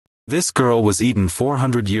This girl was eaten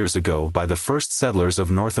 400 years ago by the first settlers of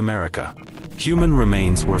North America. Human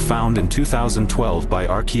remains were found in 2012 by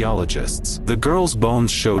archaeologists. The girl's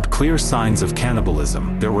bones showed clear signs of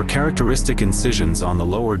cannibalism. There were characteristic incisions on the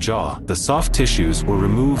lower jaw. The soft tissues were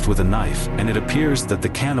removed with a knife, and it appears that the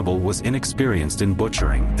cannibal was inexperienced in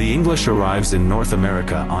butchering. The English arrives in North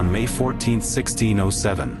America on May 14,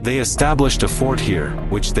 1607. They established a fort here,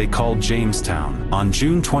 which they called Jamestown. On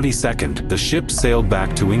June 22, the ship sailed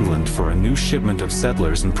back to England for a new shipment of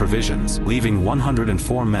settlers and provisions, leaving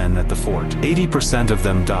 104 men at the fort. 80% of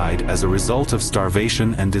them died as a result of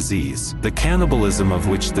starvation and disease. The cannibalism of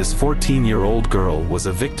which this 14-year-old girl was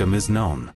a victim is known.